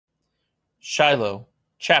Shiloh,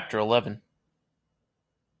 Chapter 11.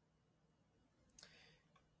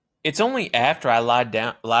 It's only after I lie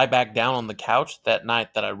back down on the couch that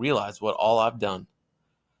night that I realize what all I've done.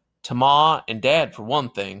 To Ma and Dad, for one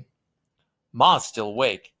thing. Ma's still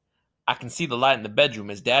awake. I can see the light in the bedroom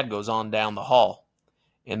as Dad goes on down the hall,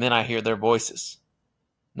 and then I hear their voices.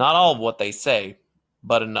 Not all of what they say,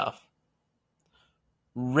 but enough.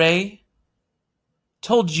 Ray,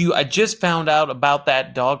 told you I just found out about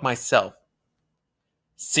that dog myself.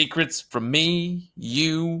 Secrets from me,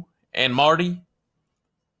 you, and Marty?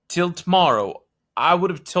 Till tomorrow, I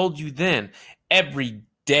would have told you then, every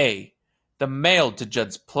day. The mail to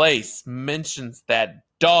Judd's place mentions that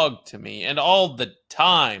dog to me, and all the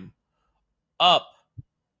time. Up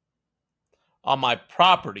on my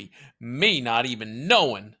property, me not even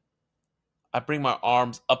knowing. I bring my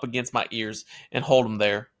arms up against my ears and hold them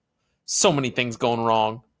there. So many things going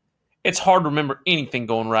wrong. It's hard to remember anything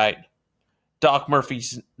going right. Doc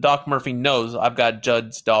Murphy knows I've got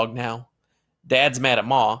Judd's dog now. Dad's mad at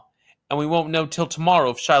Ma, and we won't know till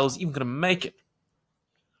tomorrow if Shiloh's even going to make it.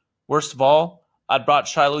 Worst of all, I'd brought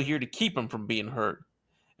Shiloh here to keep him from being hurt.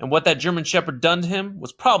 And what that German Shepherd done to him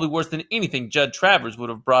was probably worse than anything Judd Travers would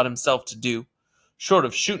have brought himself to do, short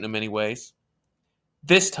of shooting him anyways.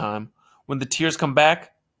 This time, when the tears come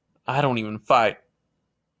back, I don't even fight.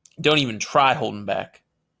 Don't even try holding back.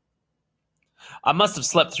 I must have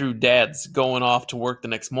slept through Dad's going off to work the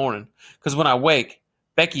next morning, because when I wake,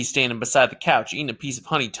 Becky's standing beside the couch eating a piece of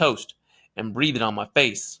honey toast and breathing on my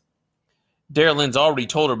face. Darylyn's already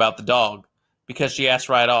told her about the dog, because she asked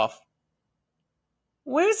right off,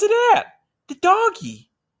 "Where's it at? The doggy?"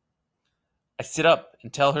 I sit up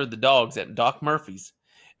and tell her the dog's at Doc Murphy's,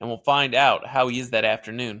 and we'll find out how he is that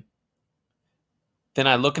afternoon. Then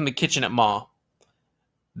I look in the kitchen at Ma.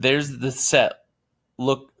 There's the set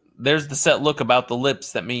look about the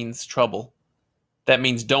lips that means trouble. That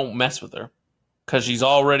means don't mess with her, 'cause she's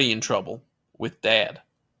already in trouble with Dad.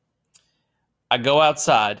 I go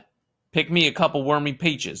outside, pick me a couple wormy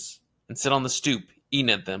peaches, and sit on the stoop,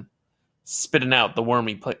 eating at them, spitting out the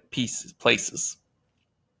wormy places.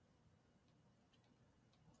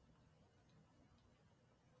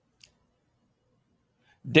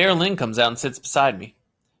 Darylyn comes out and sits beside me.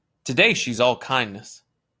 Today she's all kindness.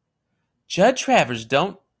 "Judd Travers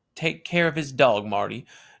don't take care of his dog, Marty.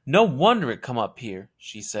 No wonder it come up here,"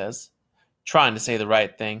 she says, trying to say the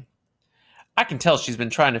right thing. I can tell she's been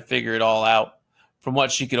trying to figure it all out, from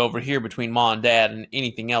what she could overhear between Ma and Dad and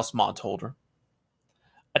anything else Ma told her.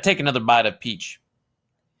 I take another bite of peach.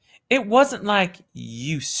 "It wasn't like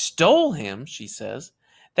you stole him," she says.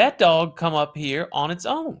 "That dog come up here on its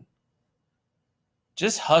own."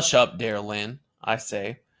 "Just hush up, Darylyn," I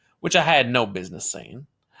say, which I had no business saying.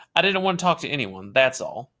 I didn't want to talk to anyone, that's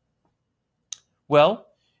all. "Well,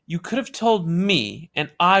 you could have told me,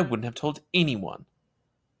 and I wouldn't have told anyone."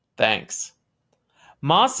 "Thanks.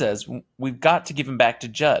 Ma says we've got to give him back to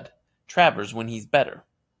Judd Travers when he's better."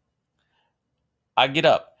 I get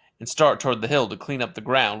up and start toward the hill to clean up the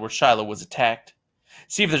ground where Shiloh was attacked.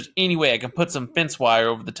 See if there's any way I can put some fence wire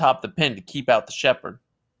over the top of the pen to keep out the shepherd.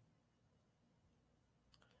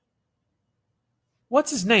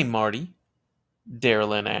 "What's his name, Marty?"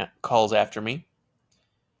 Darylyn calls after me.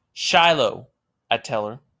 "Shiloh," I tell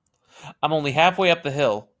her. I'm only halfway up the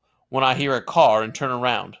hill when I hear a car and turn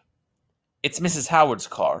around. It's Mrs. Howard's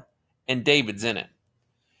car, and David's in it.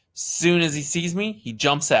 Soon as he sees me, he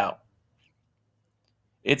jumps out.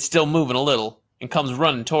 It's still moving a little and comes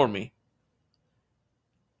running toward me.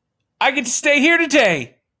 "I get to stay here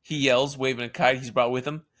today," he yells, waving a kite he's brought with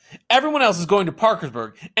him. "Everyone else is going to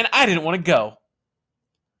Parkersburg, and I didn't want to go."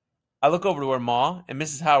 I look over to where Ma and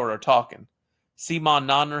Mrs. Howard are talking. See Ma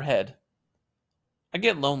nodding her head. I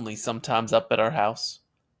get lonely sometimes up at our house,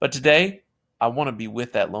 but today I want to be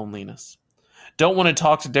with that loneliness. Don't want to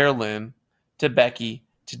talk to Darylyn, to Becky,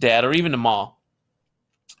 to Dad, or even to Ma.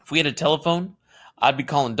 If we had a telephone, I'd be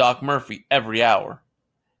calling Doc Murphy every hour.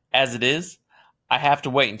 As it is, I have to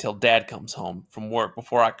wait until Dad comes home from work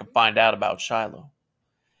before I can find out about Shiloh.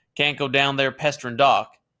 Can't go down there pestering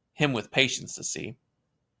Doc, him with patience to see.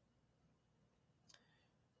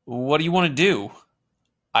 "What do you want to do?"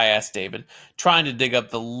 I asked David, trying to dig up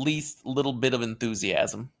the least little bit of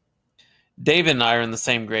enthusiasm. David and I are in the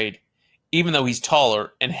same grade, even though he's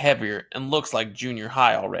taller and heavier and looks like junior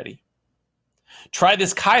high already. "Try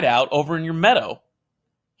this kite out over in your meadow,"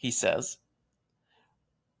 he says.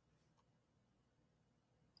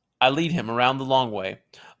 I lead him around the long way,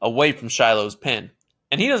 away from Shiloh's pen,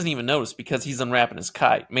 and he doesn't even notice because he's unwrapping his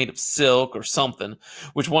kite, made of silk or something,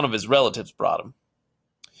 which one of his relatives brought him.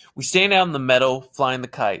 We stand out in the meadow flying the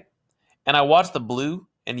kite, and I watch the blue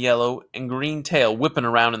and yellow and green tail whipping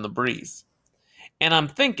around in the breeze. And I'm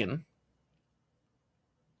thinking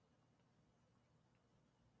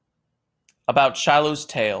about Shiloh's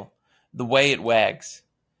tail, the way it wags.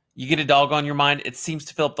 You get a dog on your mind, it seems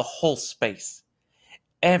to fill up the whole space.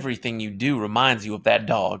 Everything you do reminds you of that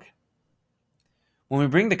dog. When we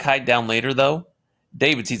bring the kite down later, though,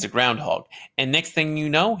 David sees a groundhog, and next thing you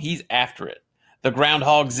know, he's after it. The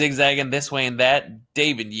groundhog zigzagging this way and that,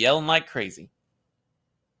 David yelling like crazy.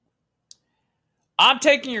 I'm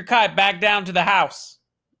taking your kite back down to the house,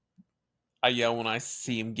 I yell when I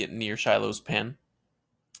see him get near Shiloh's pen.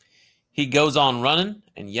 He goes on running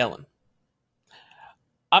and yelling.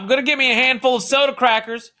 I'm going to get me a handful of soda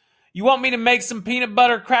crackers. You want me to make some peanut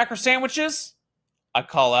butter cracker sandwiches? I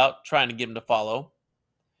call out, trying to get him to follow.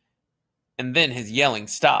 And then his yelling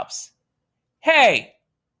stops. Hey,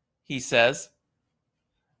 he says.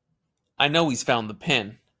 I know he's found the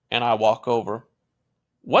pen, and I walk over.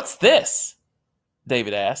 What's this?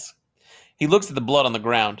 David asks. He looks at the blood on the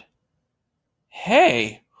ground.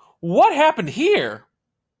 Hey, what happened here?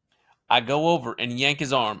 I go over and yank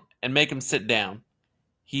his arm and make him sit down.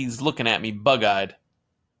 He's looking at me bug-eyed.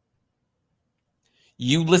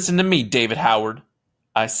 You listen to me, David Howard,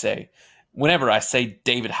 I say. Whenever I say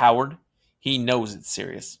David Howard, he knows it's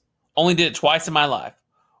serious. Only did it twice in my life.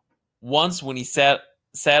 Once when he sat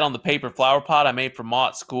on the paper flower pot I made for Ma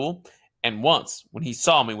at school, and once when he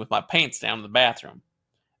saw me with my pants down in the bathroom.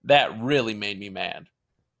 That really made me mad.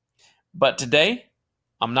 But today,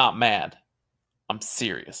 I'm not mad. I'm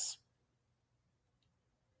serious.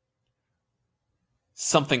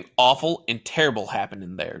 Something awful and terrible happened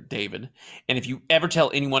in there, David. And if you ever tell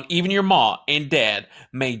anyone, even your ma and dad,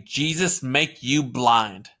 may Jesus make you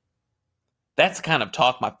blind. That's the kind of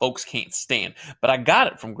talk my folks can't stand, but I got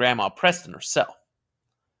it from Grandma Preston herself.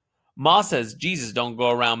 Ma says Jesus don't go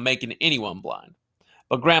around making anyone blind,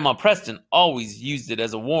 but Grandma Preston always used it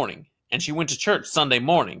as a warning, and she went to church Sunday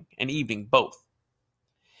morning and evening both.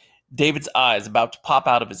 David's eyes about to pop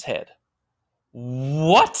out of his head.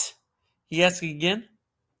 What? He asked again.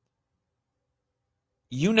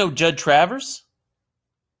 You know Judd Travers?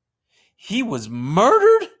 He was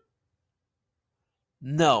murdered?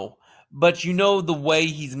 No, but you know the way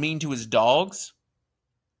he's mean to his dogs?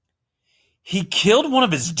 He killed one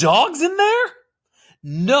of his dogs in there?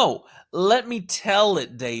 No, let me tell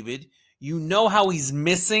it, David. You know how he's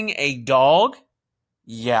missing a dog?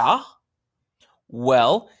 Yeah.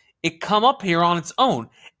 Well, it come up here on its own,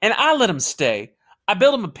 and I let him stay. I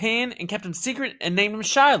built him a pen and kept him secret and named him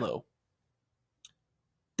Shiloh.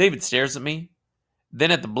 David stares at me, then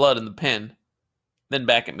at the blood in the pen, then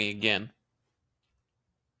back at me again.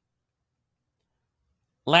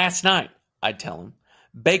 Last night, I tell him,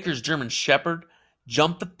 Baker's German Shepherd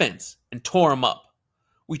jumped the fence and tore him up.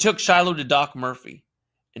 We took Shiloh to Doc Murphy,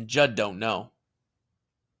 and Judd don't know.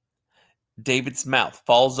 David's mouth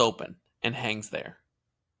falls open and hangs there.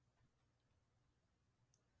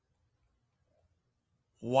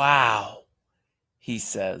 Wow, he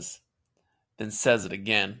says, then says it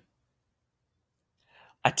again.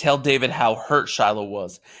 I tell David how hurt Shiloh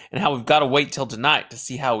was, and how we've got to wait till tonight to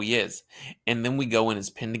see how he is, and then we go in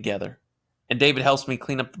his pen together. And David helps me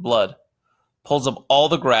clean up the blood, pulls up all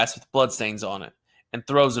the grass with bloodstains on it, and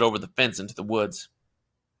throws it over the fence into the woods.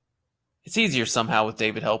 It's easier somehow with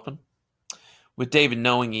David helping, with David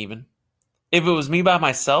knowing even. If it was me by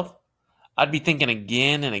myself, I'd be thinking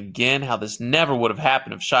again and again how this never would have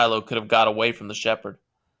happened if Shiloh could have got away from the shepherd.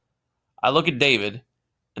 I look at David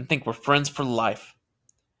and think we're friends for life.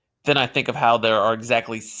 Then I think of how there are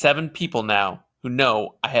exactly 7 people now who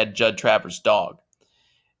know I had Judd Travers' dog,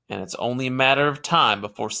 and it's only a matter of time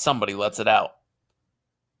before somebody lets it out.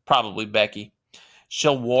 Probably Becky.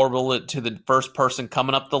 She'll warble it to the first person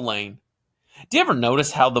coming up the lane. Do you ever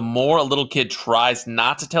notice how the more a little kid tries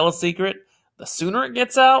not to tell a secret, the sooner it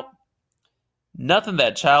gets out? Nothing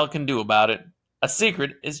that child can do about it. A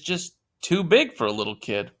secret is just too big for a little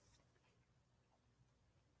kid.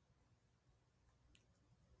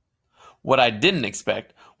 What I didn't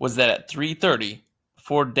expect was that at 3:30,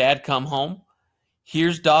 before Dad come home,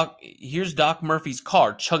 here's Doc Murphy's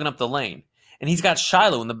car chugging up the lane, and he's got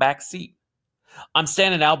Shiloh in the back seat. I'm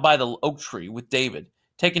standing out by the oak tree with David,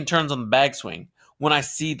 taking turns on the bag swing, when I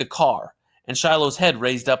see the car, and Shiloh's head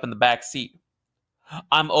raised up in the back seat.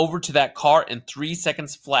 I'm over to that car in 3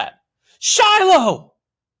 seconds flat. Shiloh!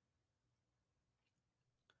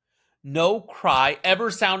 No cry ever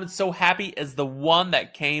sounded so happy as the one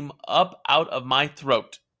that came up out of my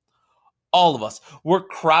throat. All of us were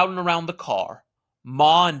crowding around the car.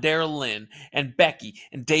 Ma and Darrell Lynn and Becky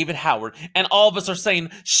and David Howard, and all of us are saying,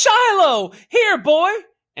 Shiloh! Here, boy!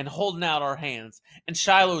 and holding out our hands, and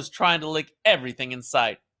Shiloh's trying to lick everything in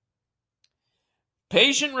sight.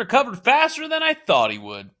 Patient recovered faster than I thought he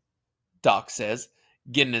would, Doc says,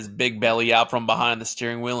 getting his big belly out from behind the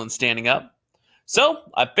steering wheel and standing up. So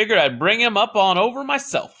I figured I'd bring him up on over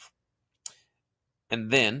myself. And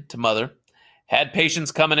then, to Mother, had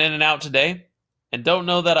patients coming in and out today, and don't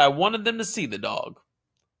know that I wanted them to see the dog.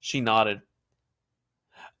 She nodded.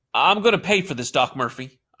 I'm going to pay for this, Doc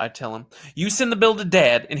Murphy, I tell him. You send the bill to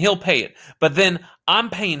Dad, and he'll pay it, but then I'm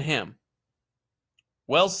paying him.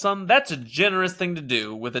 Well, son, that's a generous thing to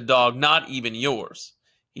do with a dog not even yours,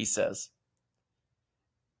 he says.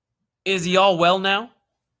 Is he all well now?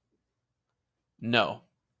 No,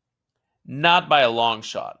 not by a long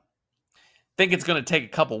shot. Think it's going to take a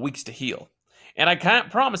couple weeks to heal, and I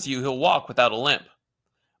can't promise you he'll walk without a limp.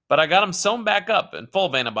 But I got him sewn back up and full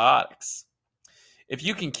of antibiotics. If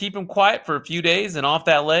you can keep him quiet for a few days and off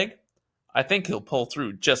that leg, I think he'll pull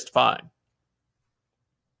through just fine.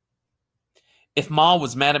 If Ma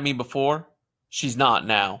was mad at me before, she's not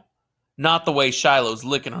now. Not the way Shiloh's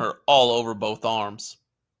licking her all over both arms.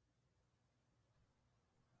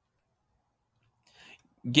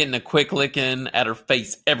 Getting a quick licking at her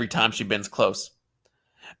face every time she bends close.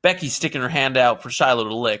 Becky's sticking her hand out for Shiloh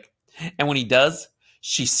to lick, and when he does,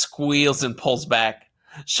 she squeals and pulls back,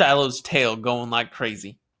 Shiloh's tail going like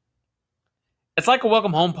crazy. It's like a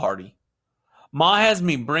welcome home party. Ma has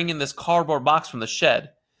me bring in this cardboard box from the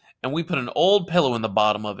shed, and we put an old pillow in the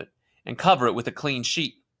bottom of it and cover it with a clean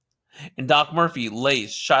sheet, and Doc Murphy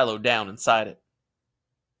lays Shiloh down inside it.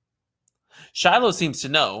 Shiloh seems to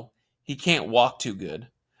know he can't walk too good,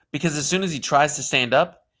 because as soon as he tries to stand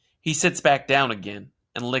up, he sits back down again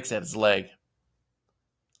and licks at his leg.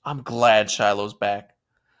 I'm glad Shiloh's back.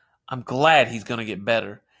 I'm glad he's going to get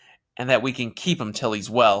better, and that we can keep him till he's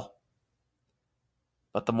well.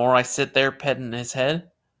 But the more I sit there petting his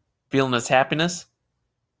head, feeling his happiness,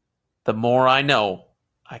 the more I know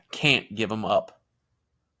I can't give him up.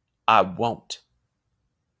 I won't.